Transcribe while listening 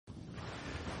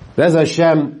Bez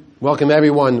Hashem, welcome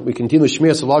everyone. We continue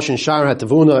Shemiras, Haloshon, Shaar,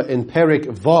 Hatevuna in Perik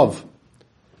Vav,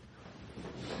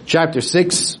 chapter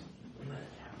 6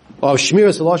 of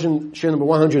Shemiras, Haloshon, share number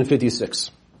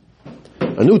 156.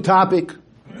 A new topic.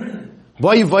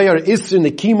 Vay vayar Isser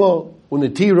Nekimo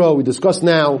Unetiro. We discuss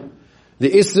now the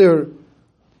Isser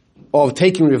of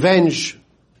taking revenge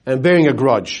and bearing a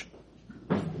grudge.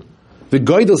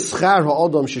 V'goydel schar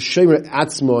ha'adam sheshemer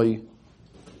atzmoi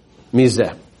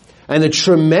mizeh. And the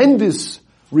tremendous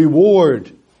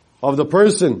reward of the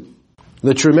person,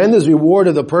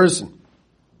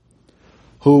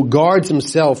 who guards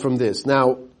himself from this.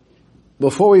 Now,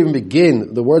 before we even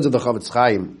begin the words of the Chavetz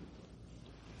Chaim,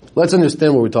 let's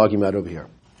understand what we're talking about over here.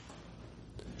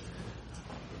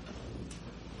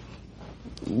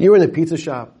 You're in a pizza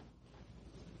shop.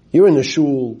 You're in a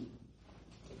shul.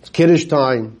 It's Kiddush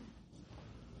time.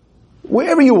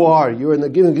 Wherever you are,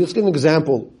 just give an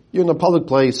example. You're in a public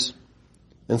place,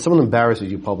 and someone embarrasses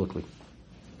you publicly.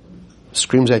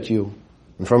 Screams at you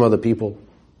in front of other people.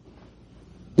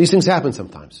 These things happen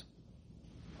sometimes.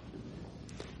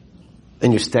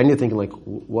 And you're standing there thinking like,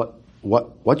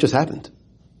 what just happened?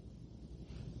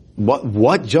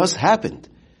 What just happened?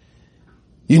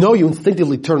 You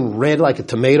instinctively turn red like a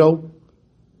tomato,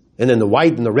 and then the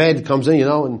white and the red comes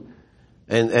in,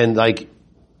 and like,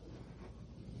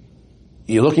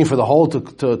 you're looking for the hole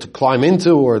to climb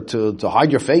into or to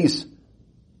hide your face.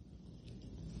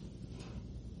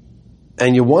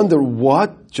 And you wonder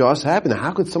what just happened.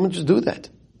 How could someone just do that?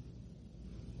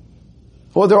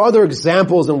 Well, there are other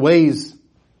examples and ways.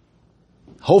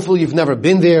 Hopefully you've never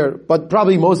been there, but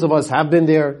probably most of us have been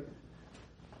there,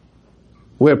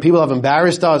 where people have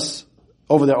embarrassed us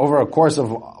over a course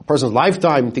of a person's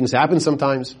lifetime. Things happen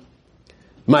sometimes.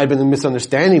 It might have been a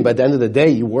misunderstanding, but at the end of the day,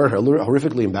 you were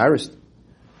horrifically embarrassed.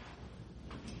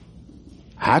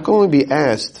 How can we be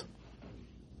asked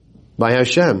by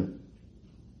Hashem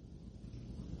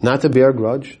not to bear a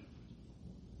grudge?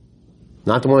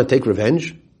 Not to want to take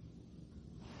revenge?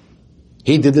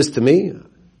 He did this to me.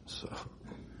 So,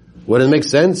 wouldn't it make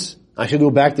sense? I should do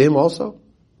it back to him also?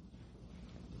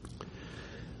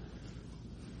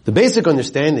 The basic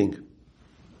understanding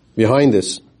behind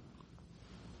this,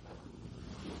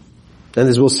 and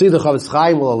as we'll see, the Chavetz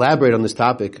Chaim will elaborate on this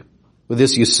topic with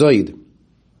this Yesod,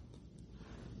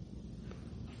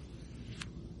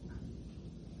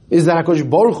 is that HaKadosh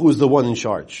Baruch Hu is the one in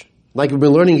charge. Like we've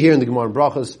been learning here in the Gemara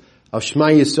Brachas of Shema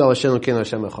Yisrael Hashem Elokeinu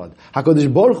Hashem Echad.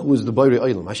 HaKadosh Baruch Hu is the Borei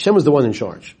Olam. Hashem is the one in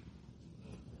charge.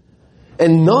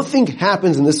 And nothing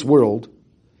happens in this world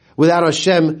without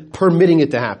Hashem permitting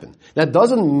it to happen. That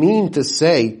doesn't mean to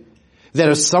say that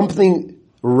if something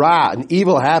and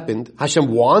evil happened, Hashem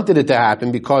wanted it to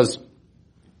happen because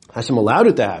Hashem allowed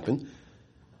it to happen.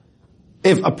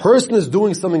 If a person is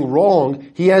doing something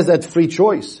wrong, he has that free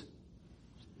choice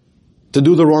to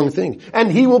do the wrong thing.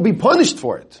 And he will be punished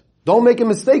for it. Don't make a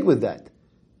mistake with that.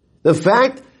 The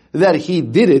fact that he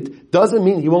did it doesn't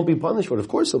mean he won't be punished for it. Of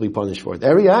course he'll be punished for it.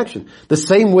 Every action. The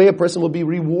same way a person will be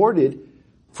rewarded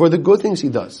for the good things he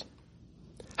does.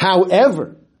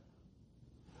 However,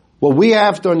 what we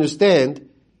have to understand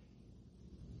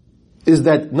is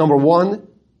that, number one,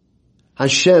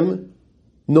 Hashem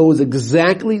knows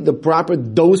exactly the proper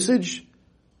dosage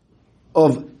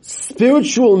of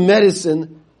spiritual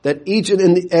medicine that each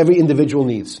and every individual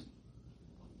needs.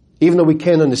 Even though we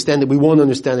can't understand it, we won't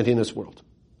understand it in this world.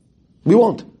 We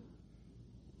won't.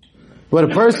 When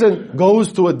a person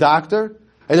goes to a doctor,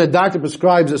 and the doctor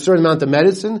prescribes a certain amount of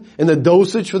medicine, and the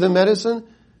dosage for the medicine,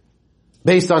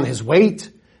 based on his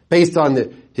weight, based on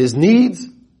his needs,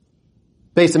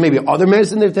 based on maybe other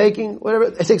medicine they're taking, whatever,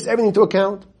 it takes everything into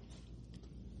account.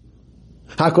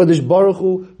 HaKadosh Baruch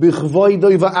Hu,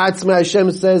 b'chvoidoi va'atzma,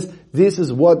 Hashem says, this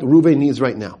is what Reuven needs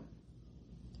right now.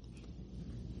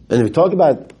 And if we talk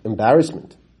about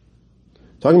embarrassment,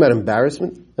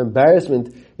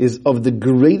 embarrassment is of the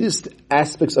greatest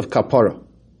aspects of kapara.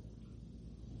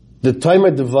 The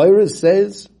Tomer Devorah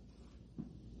says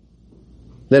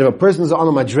that if a person is on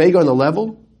a madrega, on a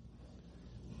level,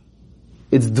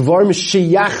 it's dvarim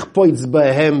sheyach poitz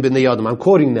behem b'nei adam. I'm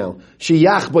quoting now.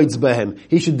 Sheyach poitz behem.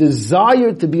 He should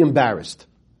desire to be embarrassed.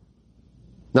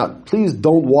 Now, please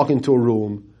don't walk into a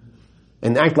room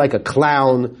and act like a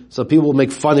clown so people will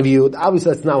make fun of you.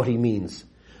 Obviously, that's not what he means.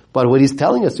 But what he's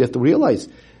telling us, you have to realize,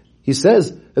 he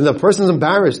says, if the person is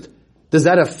embarrassed, does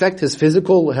that affect his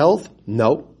physical health?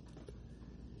 No.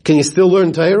 Can he still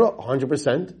learn Torah?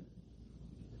 100%.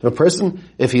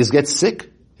 If he gets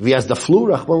sick, if he has the flu,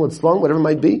 Rahman Litzlan, whatever it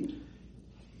might be,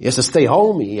 he has to stay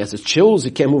home, he has his chills,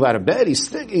 he can't move out of bed, he's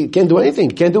sick, he can't do anything,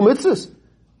 he can't do mitzvahs.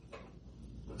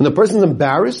 When the person's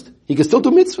embarrassed, he can still do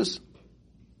mitzvahs.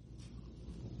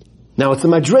 Now it's a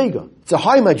madrega. It's a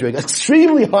high madrega,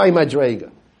 extremely high madrega.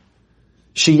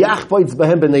 Sheyachboitz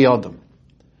behem b'nei Adam.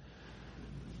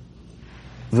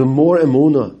 The more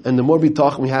emunah and the more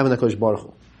bitachon we have in HaKadosh Baruch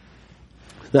Hu.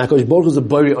 Now HaKadosh Baruch Hu is the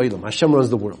Borei Olam. Hashem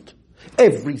runs the world.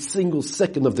 Every single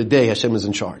second of the day, Hashem is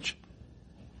in charge.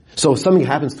 So if something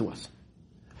happens to us,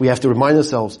 we have to remind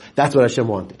ourselves, that's what Hashem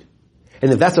wanted.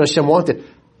 And if that's what Hashem wanted,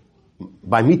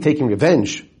 by me taking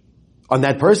revenge on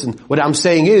that person, what I'm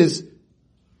saying is,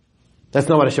 that's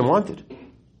not what Hashem wanted.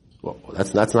 Well,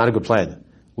 that's not a good plan.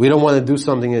 We don't want to do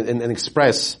something and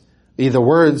express either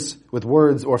with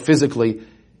words or physically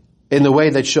in the way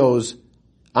that shows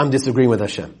I'm disagreeing with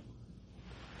Hashem.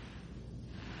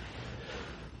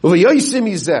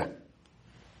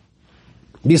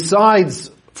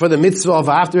 Besides for the mitzvah of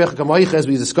Haftarech Kamoich, as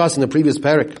we discussed in the previous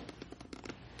parak,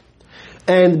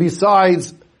 and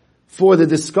besides for the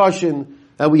discussion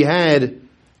that we had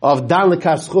of Dan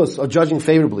L'Kaschus, or judging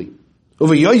favorably, if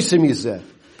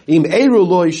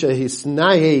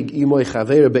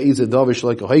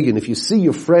you see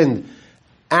your friend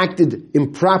acted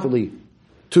improperly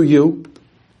to you,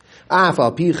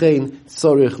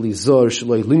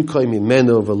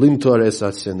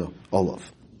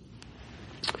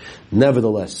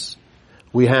 nevertheless,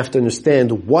 we have to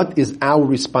understand what is our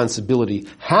responsibility.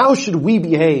 How should we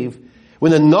behave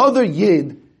when another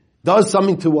Yid does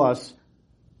something to us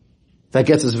that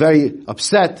gets us very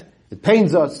upset, it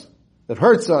pains us, it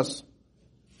hurts us?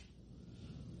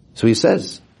 So he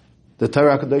says, the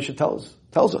Torah HaKadosh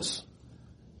tells us,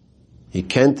 you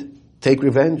can't take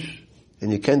revenge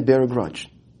and you can't bear a grudge.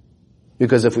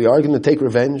 Because if we are going to take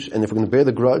revenge and if we're going to bear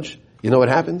the grudge, you know what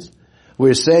happens?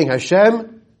 We're saying,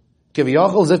 Hashem,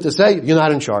 Kiviyachol, as if to say, you're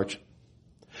not in charge.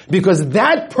 Because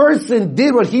that person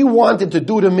did what he wanted to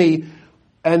do to me,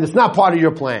 and it's not part of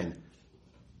your plan.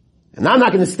 And I'm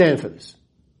not going to stand for this.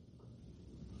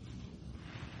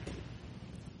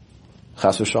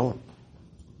 Chas v'shalom.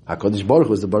 HaKadosh Baruch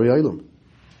Hu is the Borei Olam.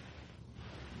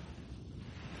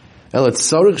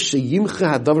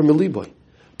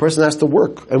 Person has to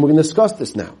work, and we're going to discuss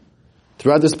this now,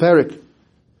 throughout this parak.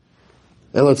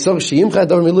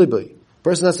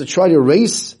 Person has to try to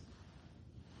erase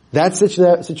that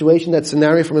situation, that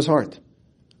scenario from his heart.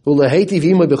 And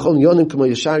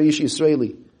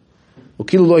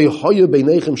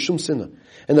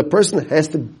the person has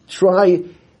to try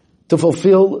to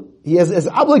fulfill, he is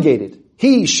obligated,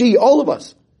 he, she, all of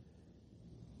us,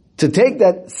 to take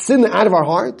that sin out of our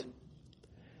heart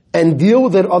and deal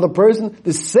with that other person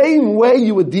the same way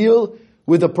you would deal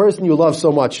with the person you love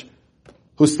so much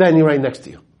who's standing right next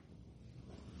to you.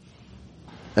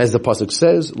 As the pasuk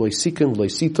says, "Lo isikim, lo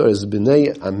isita es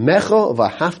b'nei amecha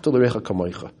v'hafta l'recha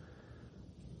kamoicha."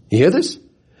 You hear this?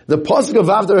 The pasuk of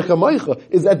 "v'hafta l'recha kamoicha"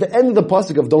 is at the end of the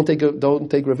pasuk of "Don't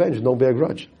take revenge, don't bear a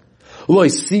grudge." Lo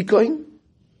isikim,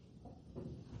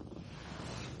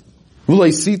 lo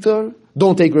isita,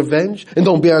 don't take revenge and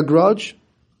don't bear a grudge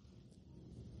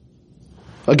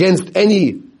against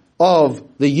any of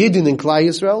the Yidden in Klal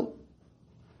Yisrael.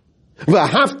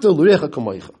 V'hafta l'recha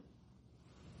kamoicha.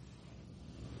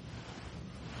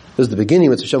 This is the beginning.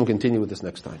 Mitzvah Hashem will continue with this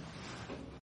next time.